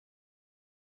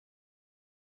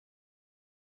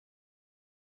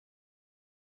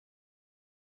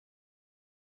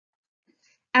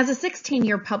As a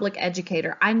 16-year public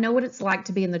educator, I know what it's like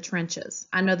to be in the trenches.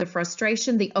 I know the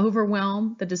frustration, the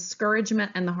overwhelm, the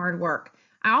discouragement, and the hard work.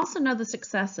 I also know the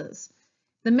successes.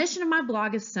 The mission of my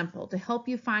blog is simple: to help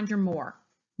you find your more.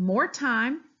 More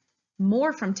time,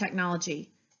 more from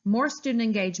technology, more student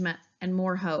engagement, and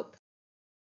more hope.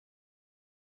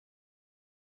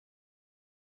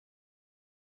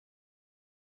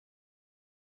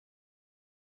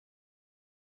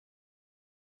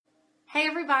 Hey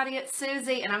everybody, it's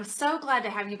Suzy, and I'm so glad to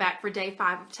have you back for day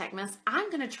 5 of Techmas. I'm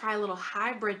going to try a little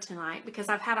hybrid tonight because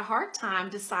I've had a hard time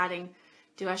deciding,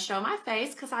 do I show my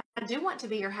face because I do want to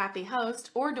be your happy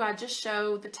host, or do I just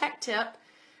show the tech tip?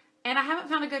 And I haven't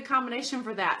found a good combination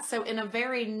for that. So in a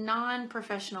very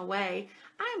non-professional way,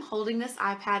 I am holding this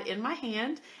iPad in my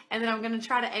hand, and then I'm going to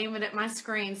try to aim it at my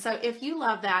screen. So if you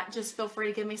love that, just feel free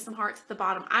to give me some hearts at the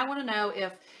bottom. I want to know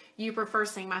if you prefer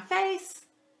seeing my face.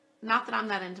 Not that I'm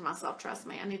that into myself, trust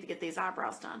me. I need to get these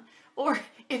eyebrows done. Or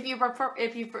if you prefer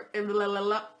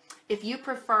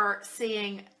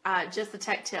seeing just the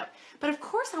tech tip. But of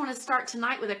course, I want to start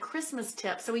tonight with a Christmas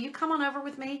tip. So will you come on over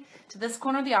with me to this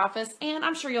corner of the office? And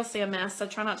I'm sure you'll see a mess, so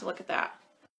try not to look at that.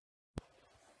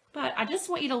 But I just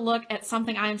want you to look at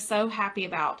something I am so happy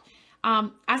about.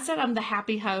 I said I'm the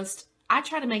happy host. I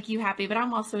try to make you happy, but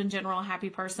I'm also in general a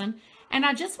happy person. And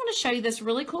I just want to show you this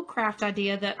really cool craft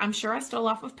idea that I'm sure I stole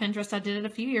off of Pinterest. I did it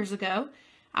a few years ago.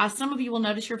 Some of you will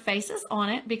notice your faces on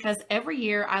it because every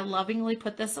year I lovingly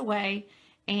put this away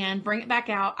and bring it back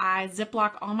out. I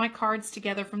Ziploc all my cards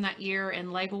together from that year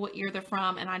and label what year they're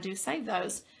from, and I do save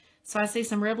those. So I see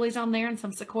some Ribleys on there and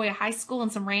some Sequoia High School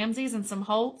and some Ramseys and some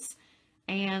Holtz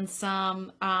and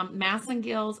some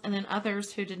Massengills, and then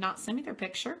others who did not send me their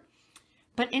picture.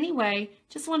 But anyway,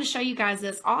 just want to show you guys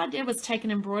this. All I did was take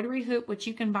an embroidery hoop, which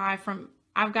you can buy from,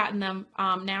 I've gotten them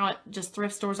now at just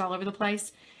thrift stores all over the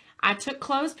place. I took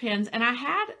clothespins, and I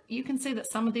had, you can see that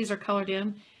some of these are colored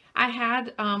in. I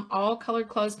had all colored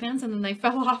clothespins, and then they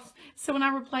fell off. So when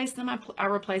I replaced them, I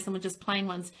replaced them with just plain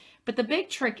ones. But the big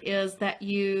trick is that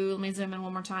let me zoom in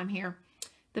one more time here.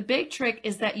 The big trick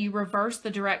is that you reverse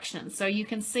the direction. So you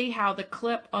can see how the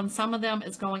clip on some of them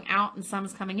is going out and some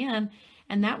is coming in.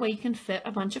 And that way you can fit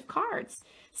a bunch of cards.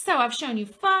 So I've shown you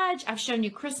fudge, I've shown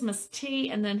you Christmas tea,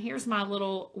 and then here's my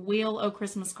little wheel o'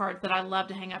 Christmas cards that I love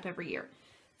to hang up every year.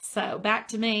 So back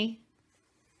to me.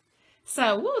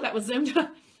 So, woo, that was zoomed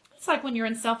up. It's like when you're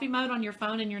in selfie mode on your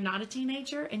phone and you're not a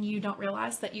teenager and you don't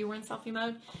realize that you were in selfie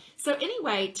mode. So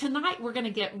anyway, tonight we're going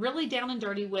to get really down and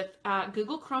dirty with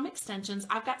Google Chrome extensions.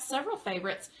 I've got several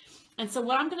favorites. And so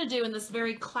what I'm going to do in this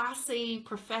very classy,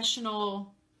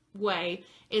 professional way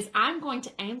is I'm going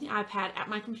to aim the iPad at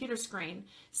my computer screen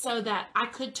so that I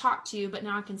could talk to you, but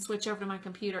now I can switch over to my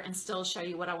computer and still show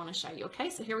you what I want to show you. Okay,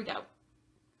 so here we go.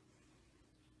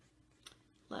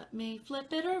 Let me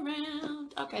flip it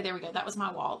around. Okay, there we go. That was my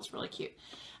wall. It's really cute.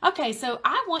 Okay, so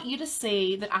I want you to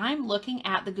see that I'm looking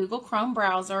at the Google Chrome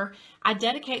browser. I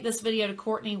dedicate this video to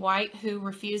Courtney White, who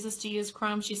refuses to use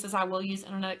Chrome. She says, I will use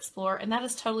Internet Explorer, and that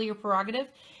is totally your prerogative.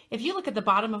 If you look at the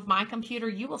bottom of my computer,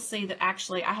 you will see that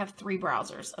actually I have 3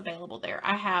 browsers available there.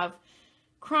 I have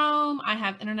Chrome, I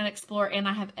have Internet Explorer, and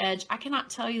I have Edge. I cannot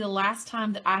tell you the last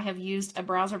time that I have used a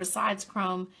browser besides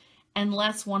Chrome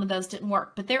unless one of those didn't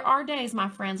work. But there are days, my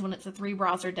friends, when it's a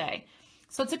 3-browser day.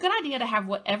 So it's a good idea to have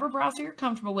whatever browser you're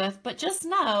comfortable with, but just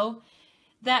know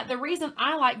that the reason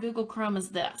I like Google Chrome is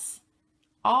this.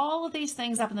 All of these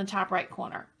things up in the top right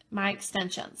corner, my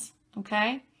extensions,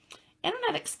 okay?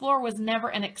 Internet Explorer was never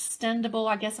an extendable,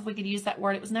 I guess if we could use that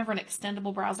word, it was never an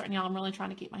extendable browser. And y'all, I'm really trying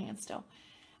to keep my hand still.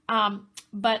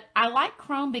 But I like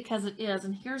Chrome because it is,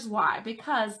 and here's why.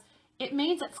 Because it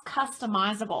means it's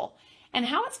customizable. And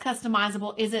how it's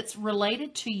customizable is it's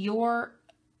related to your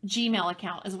Gmail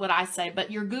account is what I say,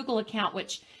 but your Google account,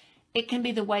 which it can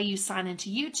be the way you sign into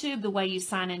YouTube, the way you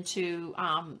sign into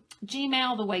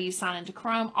Gmail, the way you sign into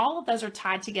Chrome. All of those are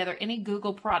tied together, any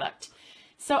Google product.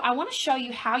 So I want to show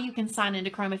you how you can sign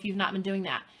into Chrome if you've not been doing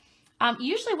that.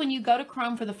 Usually when you go to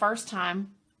Chrome for the first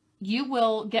time, you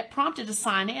will get prompted to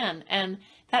sign in, and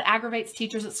that aggravates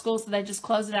teachers at school, so they just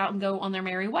close it out and go on their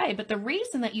merry way. But the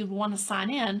reason that you'd want to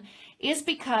sign in is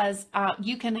because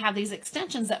you can have these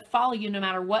extensions that follow you no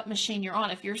matter what machine you're on.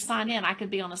 If you're signed in, I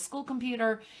could be on a school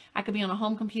computer, I could be on a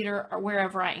home computer, or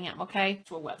wherever I am, okay,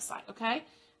 to a website, okay?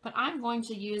 But I'm going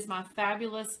to use my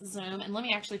fabulous Zoom, and let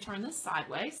me actually turn this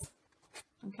sideways.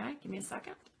 Okay, give me a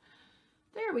second.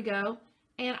 There we go.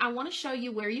 And I want to show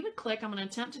you where you would click. I'm going to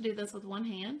attempt to do this with one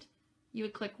hand. You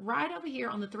would click right over here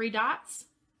on the 3 dots.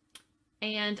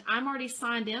 And I'm already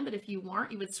signed in, but if you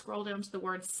weren't, you would scroll down to the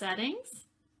word Settings.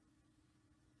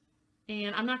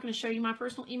 And I'm not going to show you my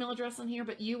personal email address on here,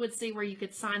 but you would see where you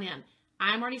could sign in.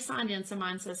 I'm already signed in, so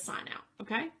mine says sign out.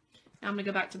 Okay. Now I'm going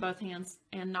to go back to both hands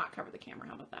and not cover the camera.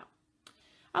 How about that?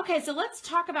 Okay, so let's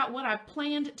talk about what I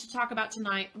planned to talk about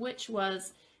tonight, which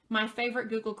was my favorite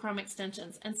Google Chrome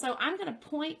extensions. And so I'm going to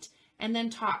point and then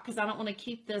talk because I don't want to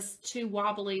keep this too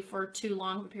wobbly for too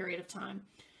long of a period of time.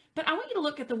 But I want you to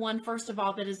look at the one, first of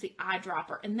all, that is the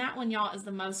eyedropper. And that one, y'all, is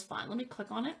the most fun. Let me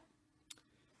click on it.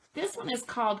 This one is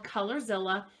called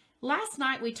Colorzilla. Last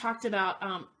night we talked about,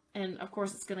 and of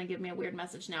course it's going to give me a weird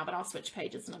message now, but I'll switch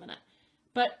pages in a minute.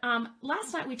 But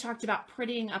last night we talked about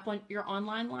prettying up on your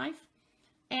online life.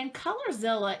 And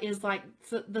Colorzilla is like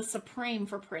the supreme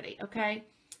for pretty, okay?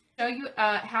 Show you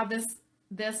how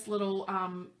this little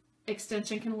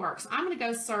extension can work. So I'm going to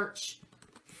go search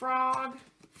Frog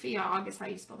is how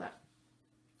you spell that.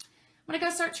 I'm going to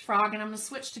go search frog, and I'm going to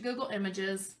switch to Google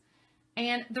Images.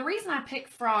 And the reason I picked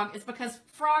frog is because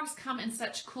frogs come in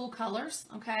such cool colors,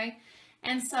 okay?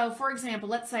 And so, for example,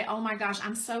 let's say, oh my gosh,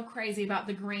 I'm so crazy about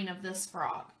the green of this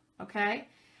frog, okay?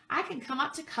 I can come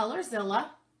up to Colorzilla.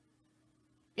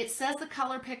 It says the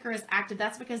color picker is active.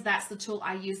 That's because that's the tool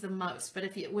I use the most. But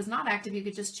if it was not active, you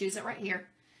could just choose it right here.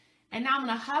 And now I'm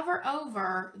going to hover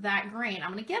over that green.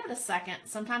 I'm going to give it a second.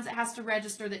 Sometimes it has to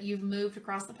register that you've moved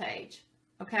across the page,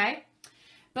 okay?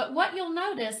 But what you'll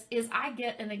notice is I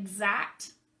get an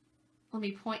exact, let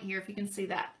me point here if you can see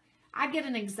that. I get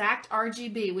an exact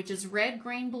RGB, which is red,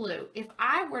 green, blue. If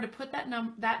I were to put that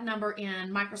number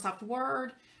in Microsoft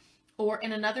Word or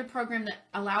in another program that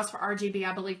allows for RGB,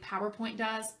 I believe PowerPoint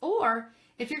does, or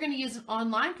if you're going to use an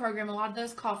online program, a lot of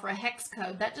those call for a hex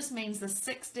code. That just means the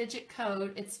 6-digit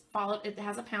code. It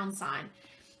has a pound sign.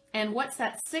 And what's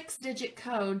that 6-digit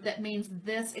code that means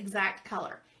this exact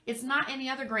color? It's not any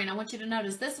other green. I want you to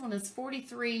notice this one is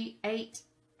 438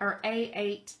 or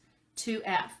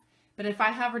A82F. But if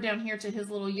I hover down here to his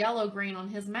little yellow green on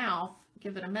his mouth,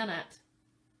 give it a minute.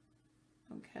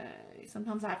 Okay,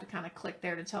 sometimes I have to kind of click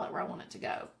there to tell it where I want it to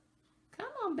go. Come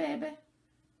on, baby.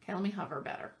 Okay, let me hover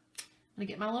better. I'm going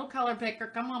to get my little color picker.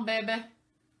 Come on, baby. I'm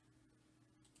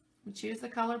going to choose the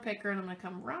color picker, and I'm going to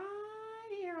come right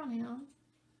here on him.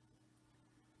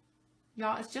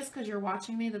 Y'all, it's just because you're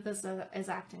watching me that this is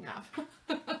acting up.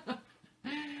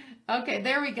 Okay,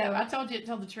 there we go. I told you it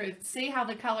told the truth. See how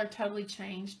the color totally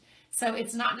changed? So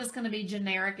it's not just going to be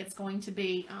generic. It's going to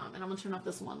be, and I'm going to turn off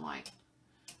this one light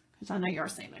because I know you are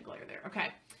seeing the glare there. Okay.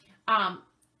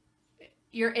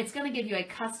 It's going to give you a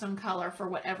custom color for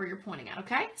whatever you're pointing at.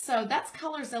 Okay. So that's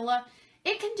Colorzilla.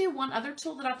 It can do one other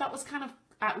tool that I thought was kind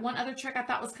of, one other trick I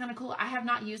thought was kind of cool. I have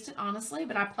not used it honestly,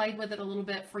 but I played with it a little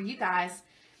bit for you guys.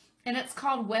 And it's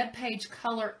called Web Page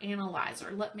Color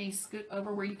Analyzer. Let me scoot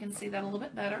over where you can see that a little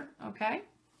bit better. Okay.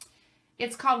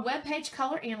 It's called Web Page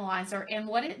Color Analyzer, and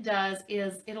what it does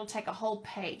is it'll take a whole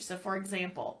page. So for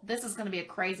example, this is going to be a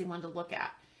crazy one to look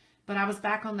at, but I was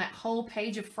back on that whole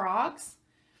page of frogs.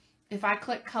 If I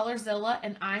click Colorzilla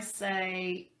and I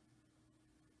say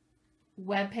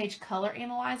Web Page Color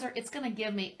Analyzer, it's going to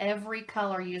give me every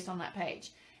color used on that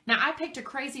page. Now, I picked a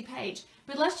crazy page,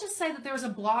 but let's just say that there's a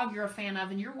blog you're a fan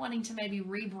of and you're wanting to maybe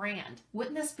rebrand.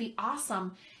 Wouldn't this be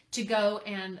awesome to go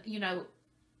and,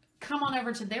 come on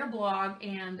over to their blog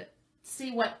and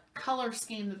see what color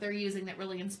scheme that they're using that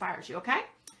really inspires you, okay?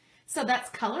 So that's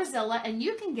Colorzilla, and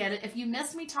you can get it if you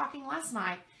missed me talking last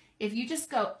night. If you just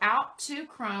go out to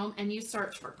Chrome and you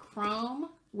search for Chrome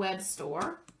Web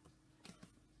Store.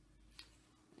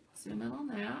 Zoom in on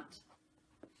that.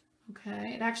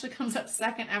 Okay, it actually comes up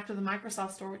second after the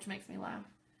Microsoft Store, which makes me laugh.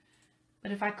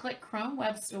 But if I click Chrome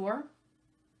Web Store,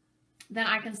 then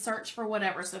I can search for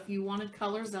whatever. So if you wanted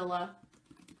Colorzilla,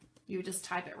 you would just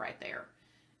type it right there.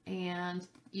 And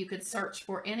you could search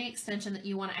for any extension that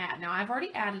you want to add. Now, I've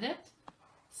already added it.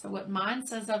 So what mine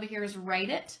says over here is rate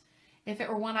it. If it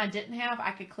were one I didn't have,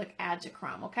 I could click Add to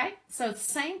Chrome, okay? So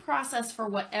same process for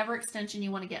whatever extension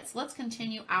you want to get. So let's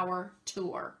continue our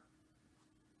tour.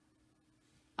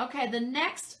 Okay, the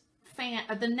next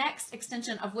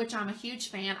extension of which I'm a huge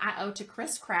fan, I owe to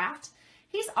Chris Kraft.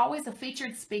 He's always a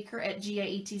featured speaker at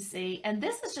GAETC, and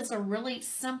this is just a really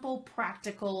simple,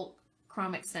 practical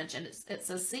Chrome extension. It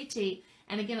says CT,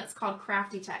 and again, it's called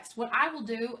Crafty Text. What I will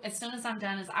do as soon as I'm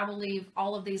done is I will leave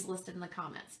all of these listed in the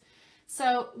comments.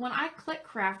 So when I click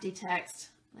Crafty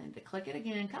Text, I need to click it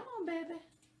again. Come on, baby.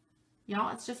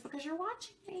 Y'all, it's just because you're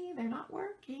watching me. They're not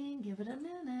working. Give it a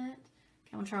minute. Okay,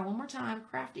 I'm going to try one more time.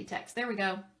 Crafty Text. There we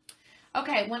go.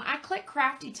 Okay, when I click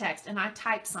Crafty Text and I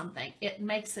type something, it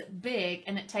makes it big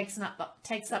and it takes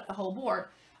up the whole board.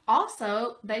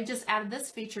 Also, they just added this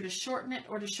feature to shorten it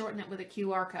or to shorten it with a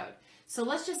QR code. So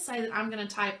let's just say that I'm going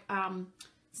to type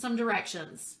some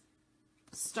directions.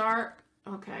 Start.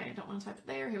 Okay, I don't want to type it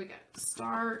there. Here we go.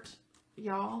 Start,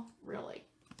 y'all, really.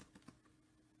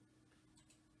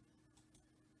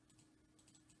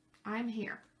 I'm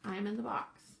here. I am in the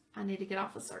box. I need to get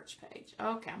off the search page.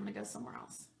 Okay, I'm going to go somewhere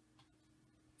else.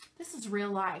 This is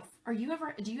real life. Do you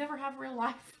ever have real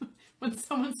life when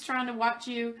someone's trying to watch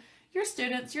you? Your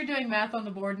students, you're doing math on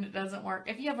the board and it doesn't work.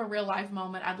 If you have a real life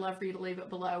moment, I'd love for you to leave it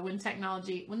below when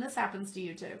this happens to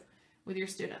you too, with your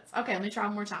students. Okay, let me try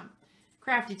one more time.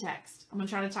 Crafty text. I'm going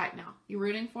to try to type now. You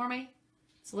rooting for me?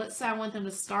 So let's say I want them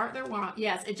to start their warm-up.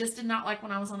 Yes, it just did not like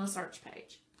when I was on a search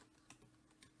page.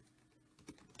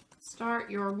 Start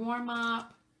your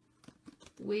warm-up.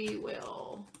 We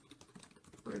will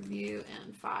review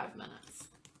in 5 minutes.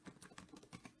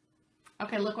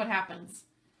 Okay, look what happens.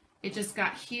 It just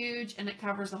got huge and it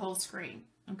covers the whole screen.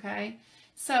 Okay,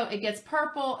 so it gets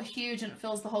purple, huge, and it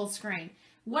fills the whole screen.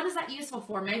 What is that useful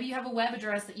for? Maybe you have a web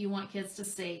address that you want kids to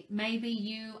see. Maybe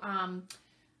you,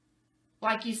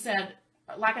 like I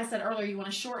said earlier, you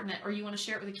want to shorten it or you want to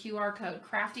share it with a QR code.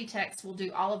 Crafty text will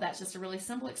do all of that. It's just a really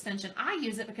simple extension. I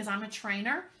use it because I'm a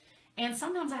trainer and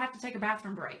sometimes I have to take a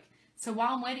bathroom break. So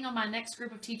while I'm waiting on my next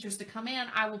group of teachers to come in,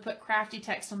 I will put crafty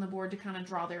text on the board to kind of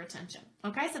draw their attention.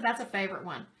 Okay, so that's a favorite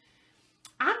one.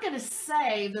 I'm going to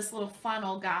save this little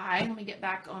funnel guy. Let me get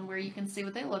back on where you can see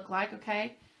what they look like,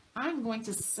 okay? I'm going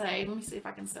to save, let me see if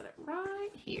I can set it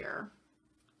right here.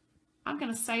 I'm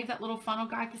going to save that little funnel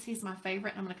guy because he's my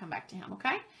favorite, and I'm going to come back to him,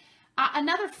 okay?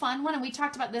 Another fun one, and we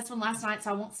talked about this one last night,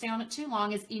 so I won't stay on it too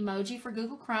long, is emoji for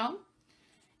Google Chrome.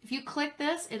 If you click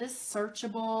this, it is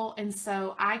searchable, and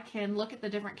so I can look at the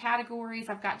different categories.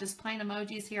 I've got just plain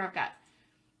emojis here. I've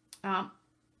got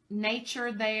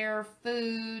nature there,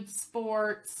 food,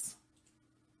 sports.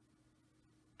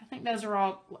 I think those are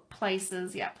all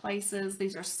places. Yeah, places.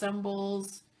 These are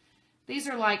symbols. These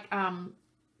are like kind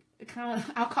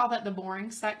of, I'll call that the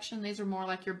boring section. These are more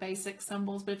like your basic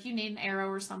symbols, but if you need an arrow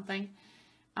or something,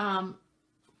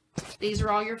 these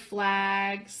are all your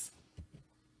flags.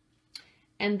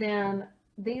 And then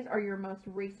these are your most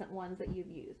recent ones that you've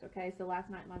used. Okay, so last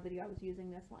night in my video I was using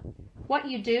this one. What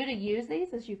you do to use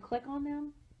these is you click on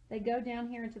them. They go down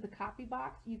here into the copy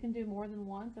box. You can do more than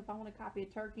one. So if I want to copy a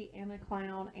turkey and a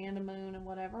clown and a moon and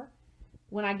whatever,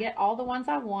 when I get all the ones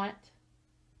I want,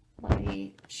 let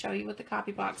me show you what the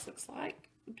copy box looks like.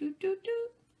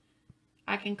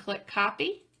 I can click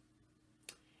copy.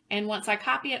 And once I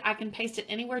copy it, I can paste it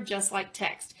anywhere just like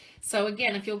text. So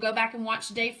again, if you'll go back and watch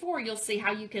day 4, you'll see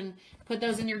how you can put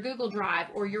those in your Google Drive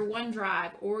or your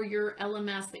OneDrive or your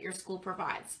LMS that your school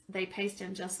provides. They paste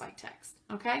in just like text,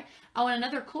 okay? Oh, and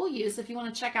another cool use, if you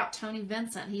want to check out Tony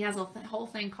Vincent, he has a whole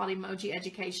thing called Emoji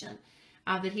Education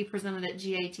that he presented at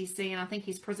GATC, and I think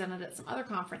he's presented at some other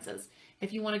conferences.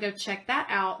 If you want to go check that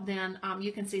out, then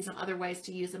you can see some other ways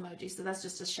to use emoji. So that's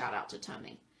just a shout out to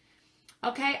Tony.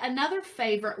 Okay, another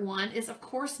favorite one is, of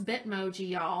course, Bitmoji,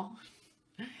 y'all.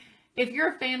 If you're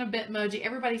a fan of Bitmoji,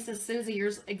 everybody says, Suzy,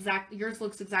 yours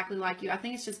looks exactly like you. I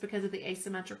think it's just because of the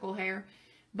asymmetrical hair.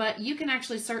 But you can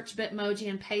actually search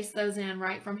Bitmoji and paste those in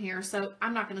right from here. So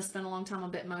I'm not going to spend a long time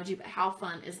on Bitmoji, but how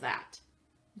fun is that?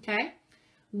 Okay,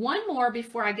 one more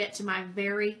before I get to my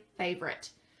very favorite.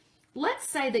 Let's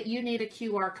say that you need a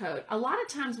QR code. A lot of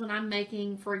times when I'm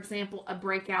making, for example, a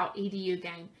breakout EDU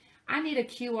game, I need a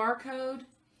QR code,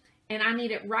 and I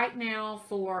need it right now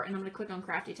for, and I'm going to click on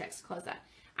Crafty Text to close that.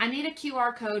 I need a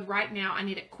QR code right now. I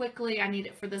need it quickly. I need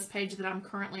it for this page that I'm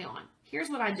currently on. Here's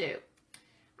what I do.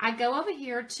 I go over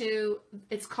here to,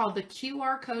 it's called the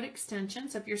QR code extension.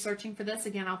 So if you're searching for this,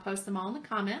 again, I'll post them all in the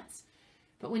comments.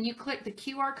 But when you click the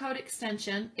QR code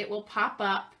extension, it will pop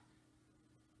up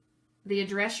the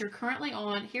address you're currently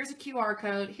on. Here's a QR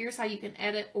code. Here's how you can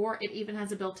edit, or it even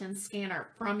has a built-in scanner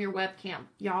from your webcam.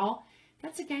 Y'all,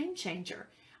 that's a game changer.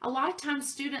 A lot of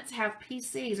times students have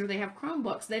PCs or they have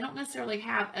Chromebooks. They don't necessarily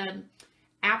have an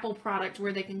Apple product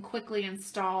where they can quickly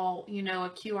install, a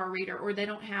QR reader, or they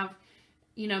don't have,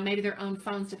 maybe their own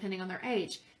phones depending on their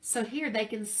age. So here they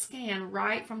can scan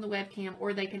right from the webcam,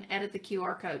 or they can edit the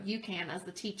QR code. You can as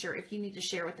the teacher if you need to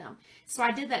share with them. So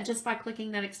I did that just by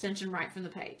clicking that extension right from the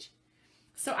page.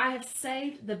 So I have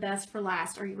saved the best for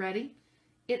last. Are you ready?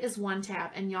 It is one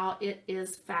tab, and y'all, it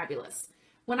is fabulous.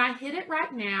 When I hit it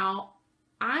right now,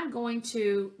 I'm going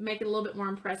to make it a little bit more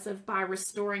impressive by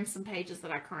restoring some pages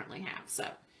that I currently have. So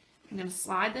I'm going to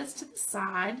slide this to the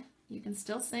side. You can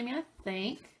still see me, I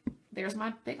think. There's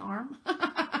my big arm.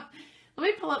 Let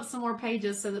me pull up some more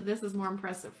pages so that this is more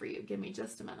impressive for you. Give me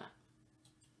just a minute.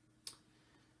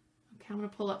 Okay, I'm going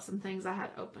to pull up some things I had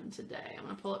open today. I'm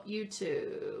going to pull up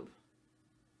YouTube.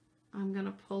 I'm going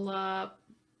to pull up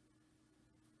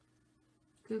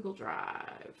Google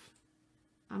Drive.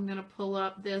 I'm going to pull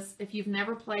up this. If you've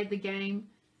never played the game,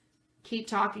 Keep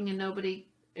Talking and Nobody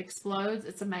Explodes,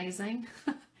 it's amazing.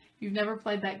 You've never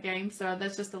played that game, so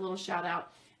that's just a little shout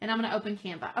out. And I'm going to open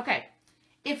Canva. Okay,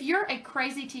 if you're a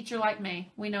crazy teacher like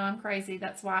me, we know I'm crazy.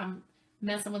 That's why I'm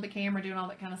messing with the camera, doing all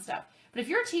that kind of stuff. But if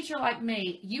you're a teacher like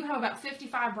me, you have about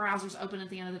 55 browsers open at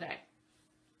the end of the day.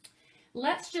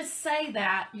 Let's just say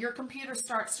that your computer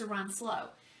starts to run slow.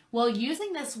 Well,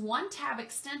 using this one tab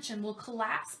extension will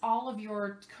collapse all of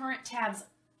your current tabs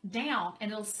down,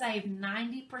 and it'll save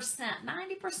 90%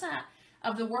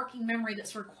 of the working memory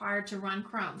that's required to run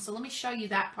Chrome. So let me show you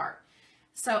that part.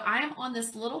 So I am on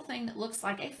this little thing that looks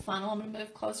like a funnel. I'm going to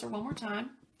move closer one more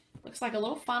time. Looks like a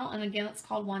little funnel, and again, it's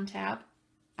called one tab.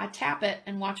 I tap it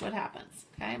and watch what happens.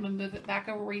 Okay, I'm going to move it back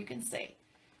over where you can see.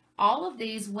 All of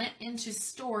these went into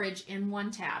storage in one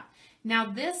tab.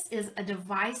 Now this is a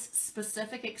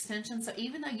device-specific extension, so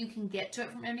even though you can get to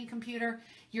it from any computer,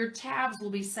 your tabs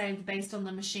will be saved based on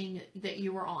the machine that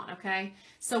you were on, okay?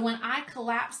 So when I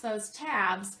collapse those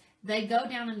tabs, they go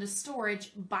down into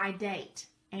storage by date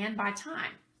and by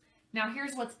time. Now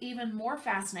here's what's even more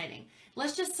fascinating.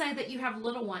 Let's just say that you have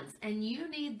little ones and you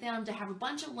need them to have a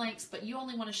bunch of links, but you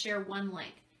only want to share one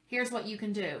link. Here's what you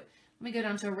can do. Let me go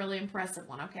down to a really impressive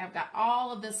one. Okay, I've got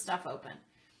all of this stuff open.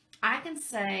 I can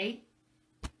say,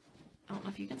 I don't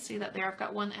know if you can see that there. I've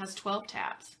got one that has 12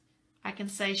 tabs. I can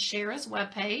say share as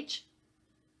web page.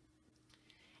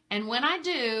 And when I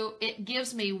do, it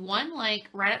gives me one link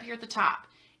right up here at the top.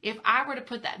 If I were to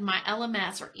put that in my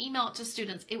LMS or email it to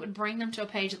students, it would bring them to a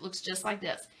page that looks just like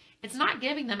this. It's not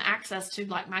giving them access to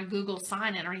like my Google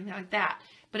sign-in or anything like that,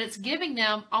 but it's giving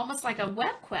them almost like a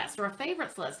web quest or a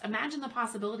favorites list. Imagine the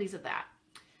possibilities of that.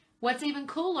 What's even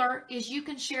cooler is you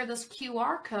can share this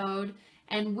QR code,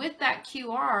 and with that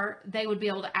QR, they would be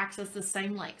able to access the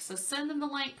same link. So send them the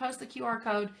link, post the QR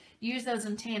code, use those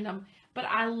in tandem. But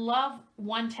I love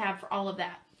one tab for all of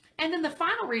that. And then the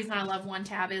final reason I love one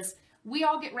tab is we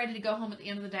all get ready to go home at the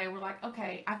end of the day. We're like,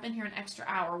 okay, I've been here an extra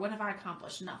hour. What have I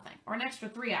accomplished? Nothing. Or an extra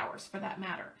 3 hours for that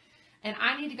matter. And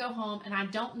I need to go home and I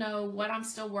don't know what I'm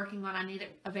still working on. I need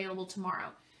it available tomorrow.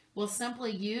 We'll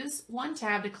simply use one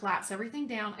tab to collapse everything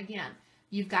down. Again,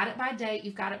 you've got it by date,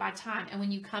 you've got it by time. And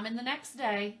when you come in the next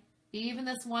day, even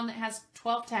this one that has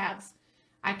 12 tabs,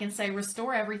 I can say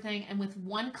restore everything. And with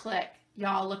one click,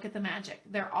 y'all look at the magic.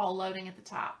 They're all loading at the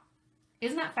top.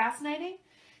 Isn't that fascinating?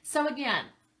 So again,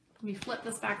 let me flip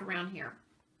this back around here.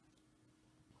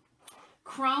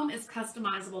 Chrome is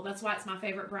customizable. That's why it's my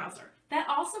favorite browser. That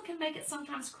also can make it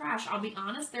sometimes crash. I'll be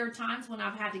honest, there are times when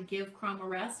I've had to give Chrome a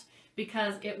rest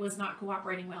because it was not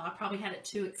cooperating well. I probably had it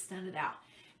too extended out.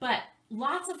 But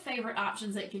lots of favorite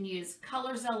options that you can use.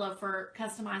 ColorZilla for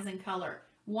customizing color.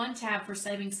 One tab for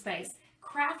saving space.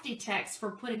 Crafty text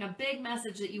for putting a big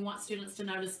message that you want students to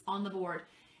notice on the board.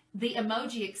 The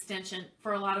emoji extension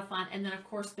for a lot of fun. And then, of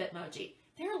course, Bitmoji.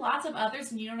 There are lots of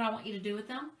others, and you know what I want you to do with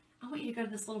them? I want you to go to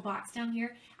this little box down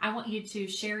here. I want you to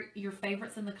share your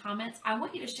favorites in the comments. I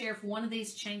want you to share if one of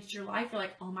these changed your life. You're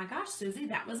like, oh my gosh, Suzy,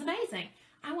 that was amazing.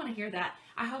 I want to hear that.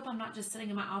 I hope I'm not just sitting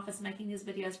in my office making these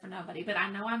videos for nobody, but I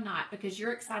know I'm not because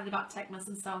you're excited about Techmas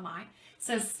and so am I.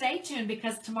 So stay tuned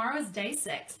because tomorrow is day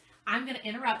 6. I'm going to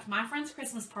interrupt my friend's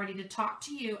Christmas party to talk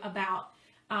to you about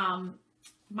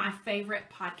my favorite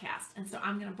podcast. And so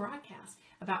I'm going to broadcast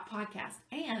about podcasts,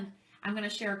 and I'm going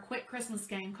to share a quick Christmas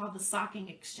game called the Socking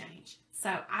Exchange.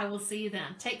 So I will see you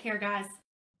then. Take care, guys.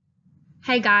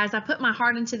 Hey guys, I put my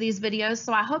heart into these videos,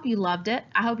 so I hope you loved it.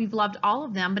 I hope you've loved all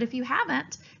of them, but if you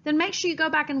haven't, then make sure you go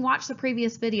back and watch the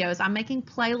previous videos. I'm making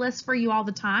playlists for you all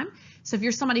the time. So if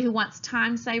you're somebody who wants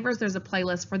time savers, there's a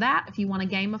playlist for that. If you want to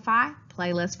gamify,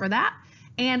 playlist for that.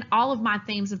 And all of my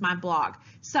themes of my blog.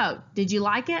 So did you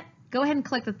like it? Go ahead and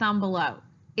click the thumb below.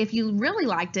 If you really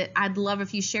liked it, I'd love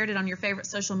if you shared it on your favorite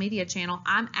social media channel.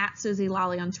 I'm at Suzy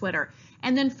Lolley on Twitter.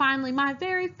 And then finally, my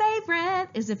very favorite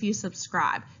is if you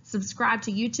subscribe. Subscribe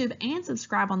to YouTube and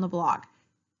subscribe on the blog.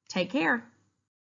 Take care.